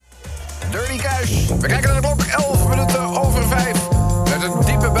Dirty Cash. We kijken naar de klok, 11 minuten over 5. Met een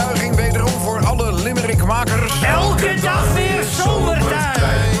diepe buiging wederom voor alle Limerick-makers. Elke dag weer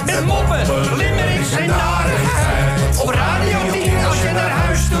zomertijd. Met moppen, limericks en narigheid. Op Radio 10 als je naar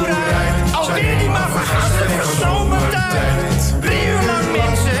huis toe rijdt. Alweer die maar vergastige zomertijd. 3 uur lang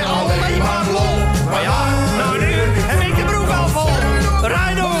mensen, alleen maar lol. Maar ja, na een uur heb ik de broek al vol.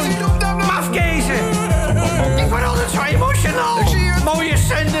 Rijdoen, mafkezen. Ik word altijd zo emotional. Mooie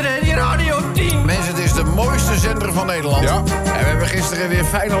zender, hè, die Radio 10. Mensen, het is de mooiste zender van Nederland. Ja. En we hebben gisteren weer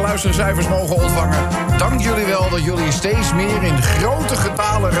fijne luistercijfers mogen ontvangen. Dank jullie wel dat jullie steeds meer in grote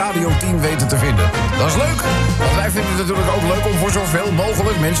getalen Radio 10 weten te vinden. Dat is leuk, want wij vinden het natuurlijk ook leuk om voor zoveel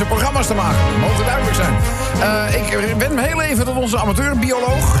mogelijk mensen programma's te maken. Dat mogen duidelijk zijn. Ik wend me heel even tot onze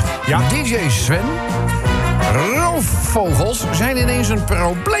amateurbioloog, DJ Sven. Roofvogels zijn ineens een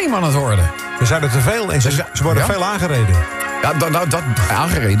probleem aan het worden. Er zijn er te veel en ze worden veel aangereden. Ja, dat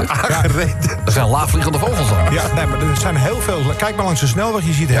aangereden. Aangereden. Dat zijn laagvliegende vogels dan. Ja, nee, maar er zijn heel veel. Kijk maar langs de snelweg,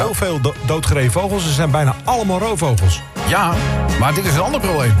 je ziet heel veel doodgereden vogels. Ze zijn bijna allemaal roofvogels. Ja, maar dit is een ander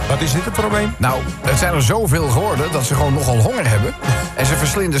probleem. Wat is dit het probleem? Nou, het zijn er zoveel geworden dat ze gewoon nogal honger hebben. En ze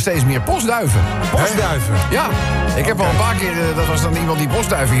verslinden steeds meer postduiven. Postduiven? Ja. Ik heb al een paar keer, dat was dan iemand die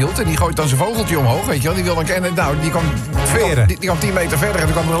postduiven hield. En die gooit dan zijn vogeltje omhoog, weet je wel. Die wil dan kennen, nou, die kwam 10 meter verder en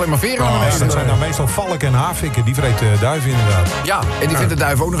toen kwam er alleen maar veren naar beneden. Dat zijn dan meestal valken en haviken, die vreten duiven inderdaad. Ja, en die vindt de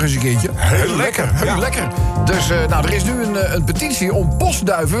duif ook nog eens een keertje. Heel lekker. Heel lekker. Dus er is nu een petitie om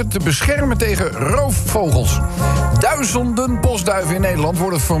postduiven te beschermen tegen roofvogels. Duizenden postduiven in Nederland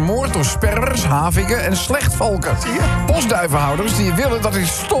worden vermoord door sperwers, haviken en slechtvalken. Postduivenhouders die willen dat het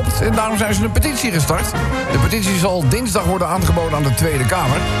stopt en daarom zijn ze een petitie gestart. De petitie zal dinsdag worden aangeboden aan de Tweede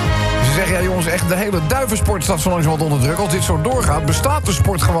Kamer. Ze zeggen, ja jongens, echt de hele duivensport staat zo langzamerhand onder druk. Als dit zo doorgaat, bestaat de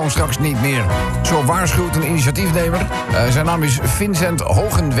sport gewoon straks niet meer. Zo waarschuwt een initiatiefnemer. Zijn naam is Vincent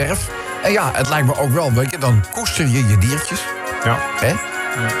Hogenwerf. En ja, het lijkt me ook wel, weet je, dan koester je je diertjes. Ja. Hè?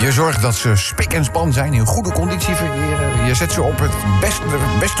 Je zorgt dat ze spik en span zijn, in goede conditie verkeren. Je zet ze op het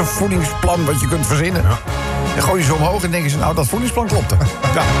beste voedingsplan wat je kunt verzinnen. Ja. Dan gooi je ze omhoog en denken ze, nou, dat voedingsplan klopte.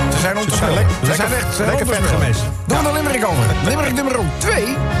 Ja. Ze zijn ontevreden. Ze zijn echt lekker vet geweest. Doen we er Limerick over. Limerick nummer 2.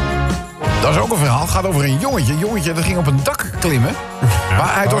 Dat is ook een verhaal. Het gaat over een jongetje. Jongetje dat ging op een dak klimmen.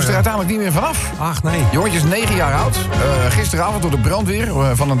 Maar hij dorst er uiteindelijk niet meer vanaf. Ach nee. Jongetje is 9 jaar oud. Gisteravond door de brandweer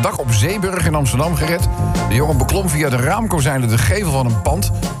van een dak op Zeeburg in Amsterdam gered. De jongen beklom via de raamkozijnen de gevel van een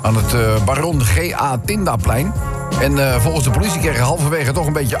pand aan het Baron G.A. Tindaplein. En volgens de politie kreeg hij halverwege toch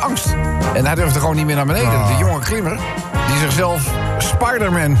een beetje angst. En hij durfde gewoon niet meer naar beneden. De jonge klimmer, die zichzelf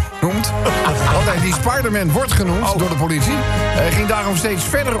Spider-Man noemt. Want die Spider-Man wordt genoemd door de politie. Ging daarom steeds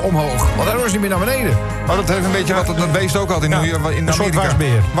verder omhoog. Want hij was niet meer naar beneden. Maar dat heeft een beetje wat het beest ook had in een soort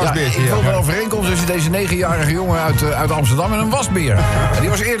wasbeer. Ik vond wel een overeenkomst tussen deze 9-jarige jongen uit Amsterdam en een wasbeer. En die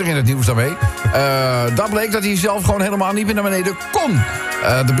was eerder in het nieuws daarmee. Daar bleek dat hij zelf gewoon helemaal niet meer naar beneden kon.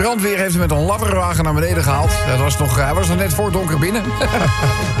 De brandweer heeft hem met een ladderwagen naar beneden gehaald. Hij was nog net voor donker binnen.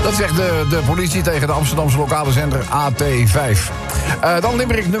 Dat zegt de politie tegen de Amsterdamse lokale zender AT5. Dan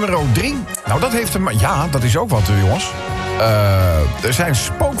Limerick nummer 3. Nou, dat heeft hem... Ja, dat is ook wat, jongens. Er zijn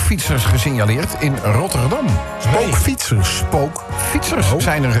spookfietsers gesignaleerd in Rotterdam. Spookfietsers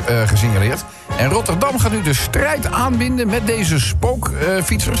zijn er gesignaleerd. En Rotterdam gaat nu de strijd aanbinden met deze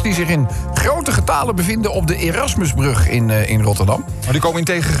spookfietsers... die zich in grote getalen bevinden op de Erasmusbrug in Rotterdam. Maar die komen in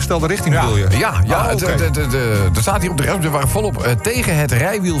tegengestelde richting, bedoel je? Ja. Er staat hier op de Erasmusbrug waar volop tegen het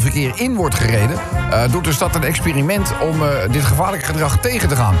rijwielverkeer in wordt gereden. Doet de stad een experiment om dit gevaarlijke gedrag tegen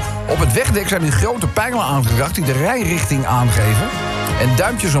te gaan. Op het wegdek zijn nu grote pijlen aangebracht die de rijrichting aangeven. En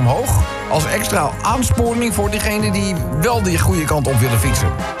duimpjes omhoog als extra aansporing voor diegenen die wel de goede kant op willen fietsen.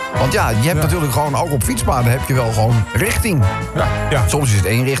 Want ja, je hebt natuurlijk gewoon, ook op fietspaden heb je wel gewoon richting. Ja. Soms is het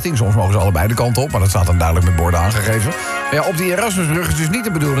één richting, soms mogen ze allebei de kanten op. Maar dat staat dan duidelijk met borden aangegeven. Maar ja, op die Erasmusbrug is dus niet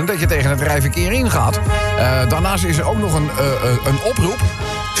de bedoeling dat je tegen het rijverkeer ingaat. Daarnaast is er ook nog een oproep.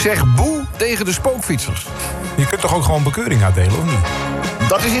 Zeg boe tegen de spookfietsers. Je kunt toch ook gewoon bekeuring uitdelen, of niet?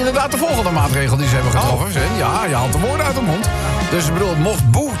 Dat is inderdaad de volgende maatregel die ze hebben getroffen. Ja, je haalt de woorden uit de mond. Dus ik bedoel,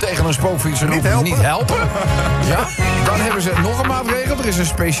 mocht boe tegen een spookfietser niet helpen. Ja, dan hebben ze nog een maatregel. Er is een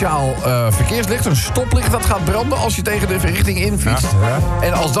speciaal verkeerslicht, een stoplicht dat gaat branden als je tegen de richting infietst. Ja.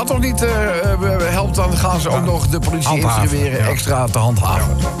 En als dat nog niet helpt, dan gaan ze ook nog de politie instrueren extra te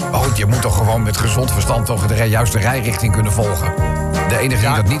handhaven. Maar goed, je moet toch gewoon met gezond verstand toch de juiste rijrichting kunnen volgen. De enige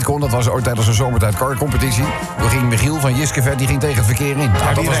die dat niet kon, dat was ooit tijdens een zomertijd car-competitie. Toen ging Michiel van Jiskevet, die ging tegen het verkeer in.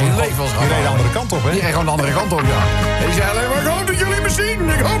 Ja, die reed de andere kant op, hè? Die reed gewoon de andere kant op, ja. En die zei alleen maar, ik hoop dat jullie me zien.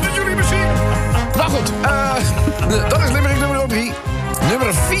 Ik hoop dat jullie me zien. Nou goed, dat is Limerick nummer 3.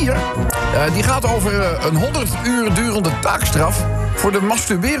 Nummer 4, die gaat over een 100 uur durende taakstraf voor de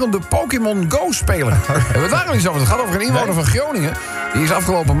masturberende Pokémon Go-speler. En we daar al iets over. Het gaat over een inwoner van Groningen. Die is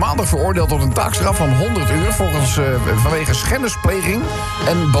afgelopen maandag veroordeeld tot een taakstraf van 100 uur... vanwege schennispleging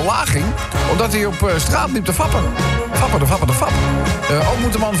en belaging... omdat hij op straat liep te fappen. Fappen. Ook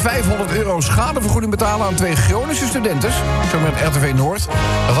moet de man 500 euro schadevergoeding betalen aan 2 Groningse studenten. Zo met RTV Noord.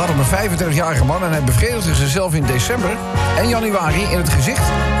 Dat gaat om een 25-jarige man en hij bevredigde zichzelf in december en januari in het gezicht.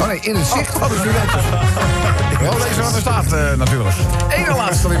 In het zicht van de studenten. Wel deze wat er staat natuurlijk. Eén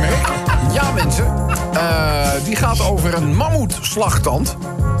laatste Limerick. Ja, mensen. Die gaat over een mammoetslagtand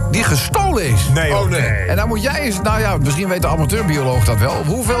die gestolen is. Nee. Oh, nee. En dan moet jij eens... Nou ja, misschien weet de amateurbioloog dat wel.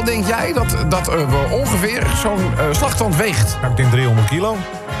 Hoeveel denk jij dat ongeveer zo'n slagtand weegt? Nou, ik denk 300 kilo.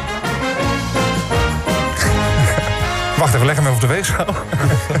 Wacht even, leg hem even op de weegschaal.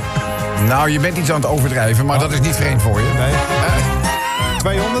 Nou, je bent iets aan het overdrijven, maar dat is niet vreemd voor je. Nee.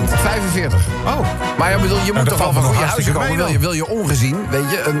 245. Oh. Maar ja, bedoel, je moet toch wel van goede huizen komen. Wil je ongezien,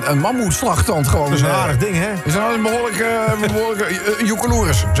 weet je, een mammoetslagtand gewoon... Dat is een aardig ding, hè? Is een behoorlijke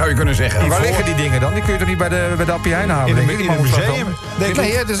joekeloerus, zou je kunnen zeggen. Waar liggen die dingen dan? Die kun je toch niet bij de Appie Heijn halen? In een museum.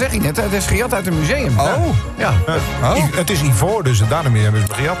 Nee, dat zeg ik net. Het is gejat uit een museum. Oh. Ja. Het is ivoor, dus daarmee hebben ze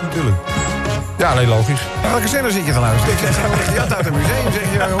het gejat natuurlijk. Ja, nee, logisch. Welke zender zit je te luisteren? Ik zeg, gejat uit een museum. Zeg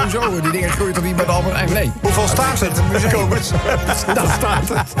je, hoezo? Die dingen groeien toch niet bij de Albert Heijn? Nee. Hoeveel staat het? Dat staat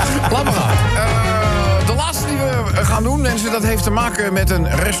het. Laat maar gaan. De laatste die we gaan doen, mensen, dat heeft te maken met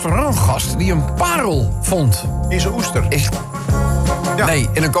een restaurantgast die een parel vond. In zijn oester. Ja. Nee,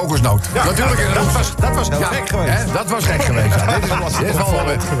 in een kokosnoot. Ja, natuurlijk in een oester. Dat was heel gek geweest. Hè, dat was gek geweest. Ja. Dit is wel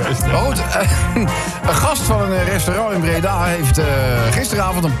geweest. Maar goed, een gast van een restaurant in Breda heeft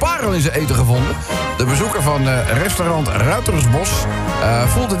gisteravond een parel in zijn eten gevonden. De bezoeker van restaurant Ruitersbos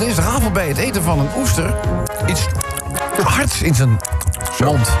voelde dinsdagavond bij het eten van een oester iets hards in zijn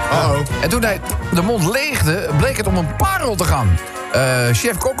mond. En toen hij de mond leegde, bleek het om een parel te gaan.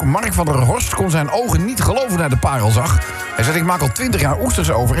 Chef-kok Mark van der Horst kon zijn ogen niet geloven naar de parel zag. Hij zei, ik maak al 20 jaar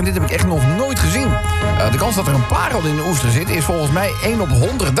oesters over en dit heb ik echt nog nooit gezien. De kans dat er een parel in de oester zit is volgens mij 1 op 100.000.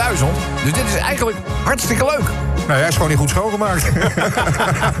 Dus dit is eigenlijk hartstikke leuk. Nou, hij is gewoon niet goed schoongemaakt.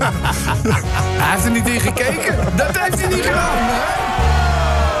 Hij heeft er niet in gekeken. Dat heeft hij niet gedaan. Hè?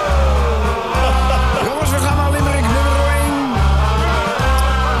 Jongens, we gaan naar Limerick nummer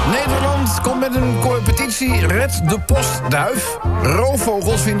 1. Nederland komt met een petitie Red de postduif.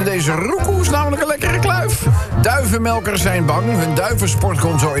 Roofvogels vinden deze roekoes namelijk een lekkere kluif. Duivenmelkers zijn bang. Hun duivensport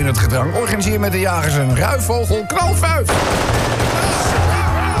komt zo in het gedrang. Organiseer met de jagers een ruifvogel knalfuif. Een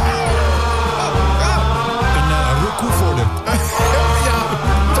roekoe voor de...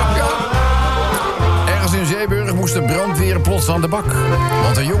 Ergens in Zeeburg moest de brandweer plots aan de bak.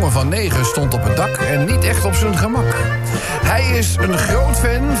 Want een jongen van 9 stond op het dak en niet echt op zijn gemak. Hij is een groot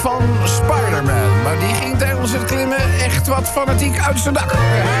fan van Spider-Man, maar die ging tijdens het klimmen echt wat fanatiek uit zijn dak.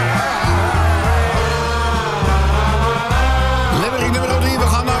 Limerick nummer 3, we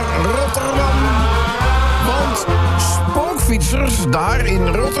gaan naar Rotterdam. Want spookfietsers daar in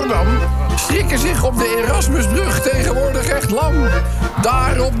Rotterdam schrikken zich op de Erasmusbrug tegenwoordig echt lam.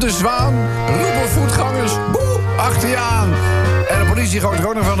 Daar op de Zwaan roepen voetgangers boe achter je aan. En de politie gooit er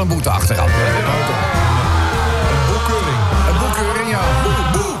ook nog wel een boete achteraan. Een boekkeuring, ja.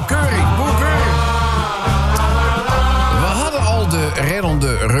 Boekeuring. We hadden al de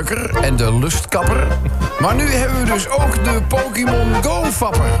reddende rukker en de lustkapper. Maar nu hebben we dus ook de Pokémon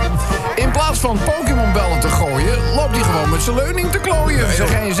Go-fapper. In plaats van Pokémon-bellen te gooien, loopt hij gewoon met zijn leuning te klooien. Zijn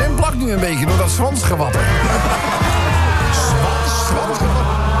gsm plakt nu een beetje door dat zwansgewatter. Zwansgewatter?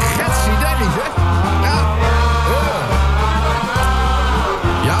 Getsie daddy, hè?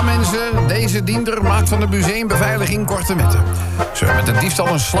 Ja, mensen, deze diender maakt van de museumbeveiliging korte metten. Zo, met de diefstal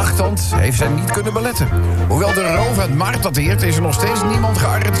een slagtand heeft zij niet kunnen beletten. Hoewel de roof uit maart dateert, is er nog steeds niemand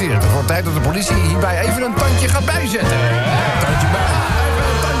gearresteerd. Het wordt tijd dat de politie hierbij even een tandje gaat bijzetten. Tandje bij. Even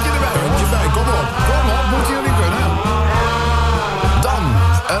een tandje erbij. Tandje bij, kom op. Kom op, moeten jullie kunnen. Dan,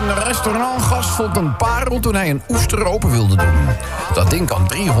 een restaurantgast vond een parel toen hij een oester open wilde doen. Dat ding kan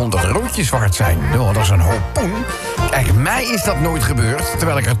 300 roodjes waard zijn. Nou, dat is een hoop poen. Kijk, mij is dat nooit gebeurd,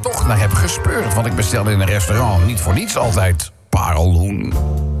 terwijl ik er toch naar heb gespeurd. Want ik bestel in een restaurant niet voor niets altijd parelhoen.